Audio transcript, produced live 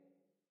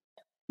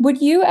Would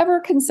you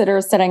ever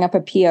consider setting up a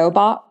PO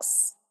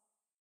box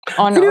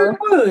on Earth?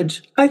 I would.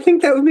 I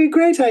think that would be a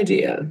great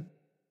idea.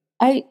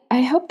 I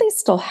hope they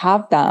still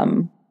have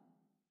them.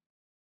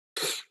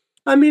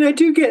 I mean, I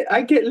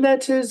get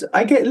letters.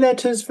 I get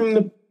letters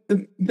from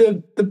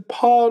the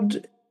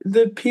pod,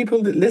 the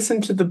people that listen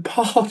to the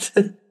pod.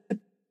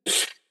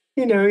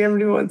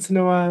 Every once in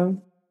a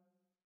while.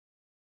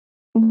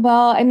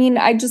 Well, I mean,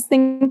 I just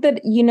think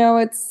that,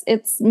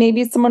 it's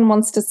maybe someone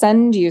wants to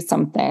send you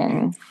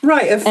something.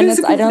 Right, a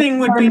physical thing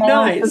would be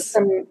nice.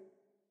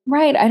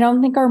 Right, I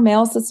don't think our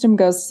mail system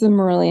goes to the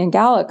Marillion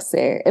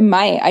Galaxy. It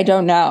might, I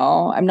don't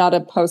know. I'm not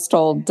a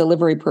postal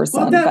delivery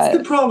person. Well, that's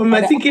the problem.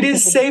 I think it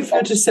is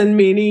safer to send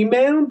me an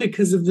email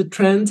because of the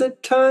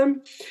transit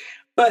time.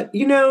 But,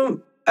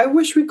 I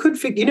wish we could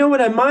figure, what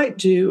I might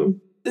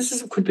do?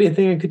 Could be a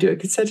thing I could do. I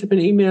could set up an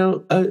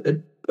email,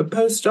 a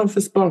post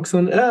office box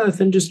on Earth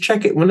and just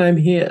check it when I'm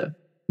here.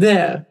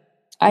 There.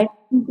 I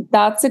think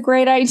that's a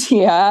great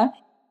idea.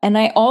 And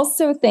I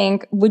also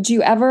think, would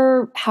you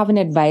ever have an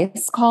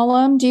advice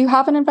column? Do you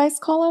have an advice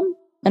column?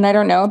 And I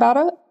don't know about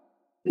it?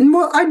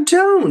 Well, I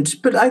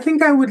don't, but I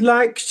think I would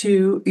like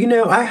to.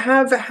 I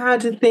have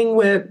had a thing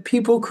where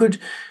people could,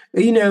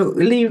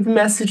 leave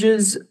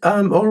messages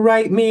or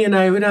write me, and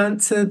I would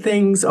answer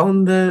things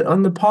on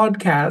the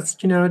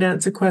podcast. I'd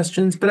answer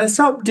questions, but I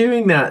stopped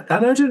doing that,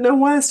 and I don't know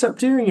why I stopped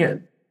doing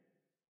it.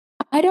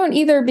 I don't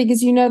either, because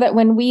that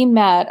when we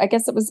met, I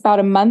guess it was about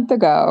a month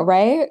ago,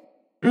 right?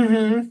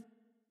 Mm-hmm.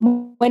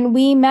 When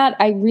we met,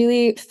 I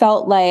really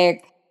felt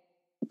like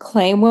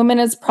Claim Woman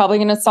is probably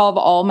going to solve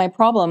all my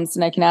problems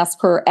and I can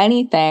ask her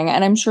anything.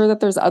 And I'm sure that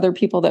there's other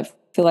people that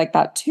feel like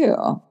that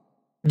too.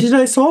 Did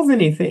I solve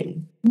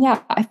anything?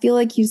 Yeah, I feel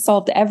like you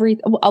solved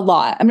a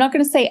lot. I'm not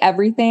going to say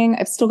everything.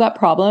 I've still got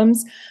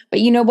problems. But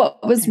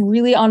what was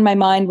really on my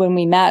mind when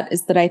we met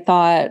is that I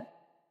thought,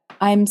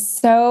 I'm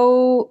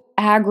so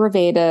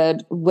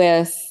aggravated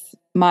with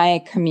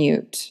my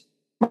commute,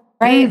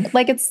 right?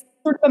 Like it's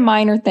sort of a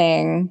minor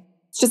thing.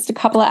 It's just a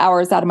couple of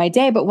hours out of my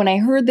day. But when I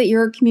heard that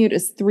your commute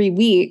is 3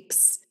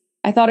 weeks,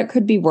 I thought it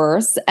could be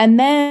worse. And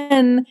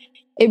then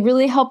it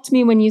really helped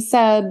me when you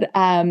said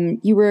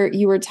you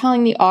were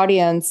telling the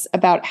audience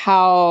about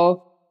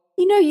how,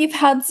 you've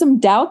had some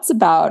doubts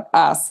about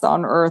us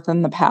on Earth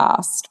in the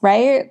past,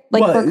 right?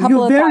 Like for a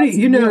couple of years,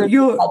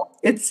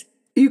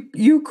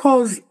 you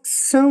cause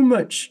so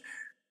much,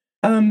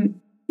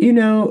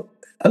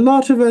 a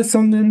lot of us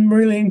on the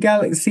Marillion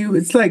Galaxy,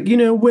 it's like,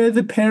 we're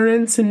the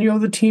parents and you're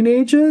the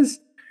teenagers.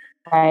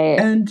 Right.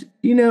 And,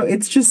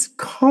 it's just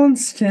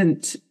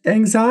constant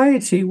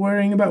anxiety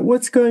worrying about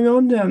what's going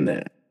on down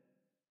there.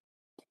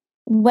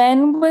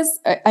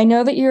 I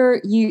know that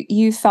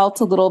you felt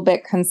a little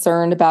bit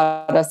concerned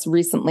about us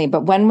recently,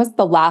 but when was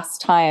the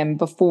last time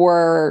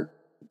before,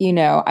 I'm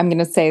going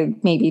to say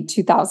maybe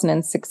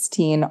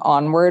 2016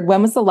 onward,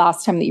 when was the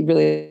last time that you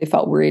really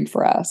felt worried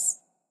for us?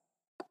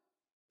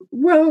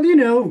 Well,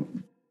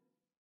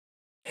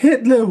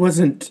 Hitler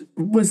wasn't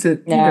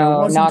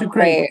not a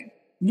great.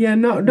 Yeah,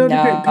 not a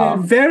great period.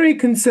 Very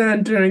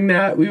concerned during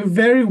that. We were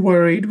very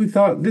worried. We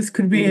thought this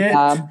could be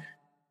it.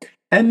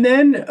 And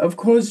then, of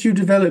course, you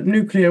develop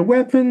nuclear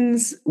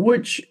weapons,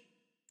 which,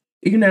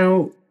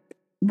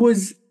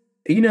 was,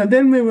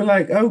 then we were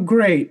like, oh,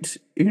 great,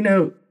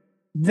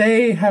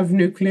 they have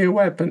nuclear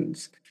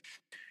weapons.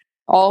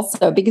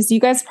 Also, because you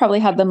guys probably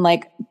had them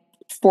like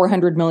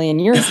 400 million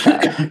years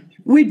ago.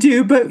 We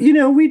do, but,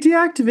 we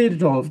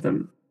deactivated all of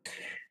them.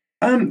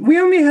 We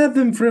only had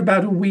them for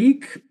about a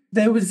week.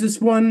 There was this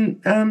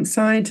one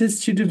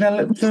scientist who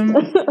developed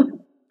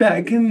them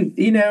back in,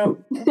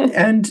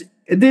 and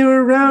they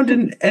were around,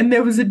 and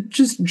there was a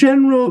just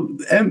general,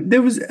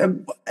 there was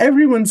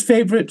everyone's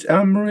favorite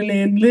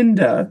Marillion,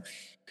 Linda,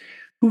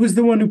 who was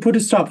the one who put a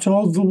stop to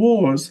all the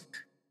wars.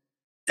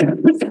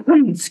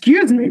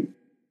 Excuse me.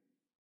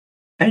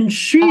 And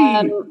she...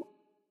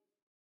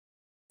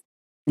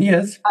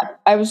 Yes.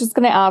 I was just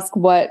going to ask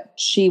what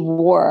she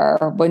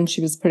wore when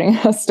she was putting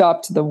a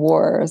stop to the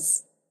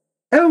wars.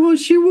 Oh, well,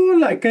 she wore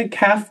like a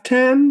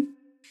caftan.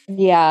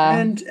 Yeah.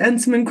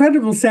 And some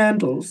incredible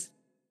sandals.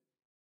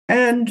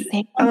 And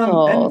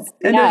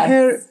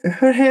yes.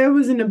 her hair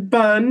was in a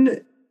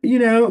bun,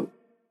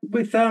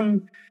 with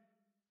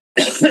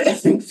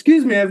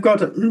excuse me, I've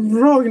got a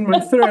frog in my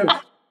throat.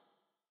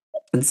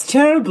 It's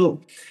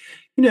terrible.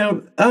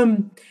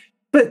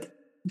 But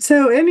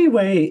so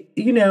anyway,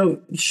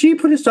 she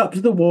put a stop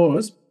to the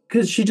wars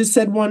because she just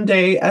said one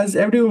day, as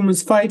everyone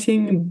was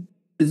fighting and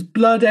there's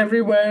blood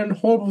everywhere and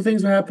horrible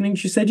things were happening,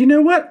 she said, you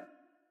know what?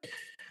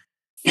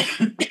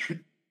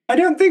 I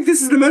don't think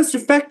this is the most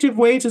effective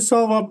way to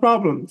solve our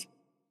problems.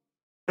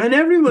 And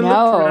everyone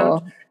looked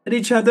around at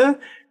each other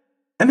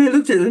and they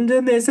looked at Linda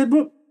and they said,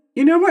 well,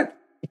 you know what?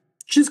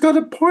 She's got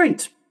a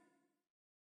point.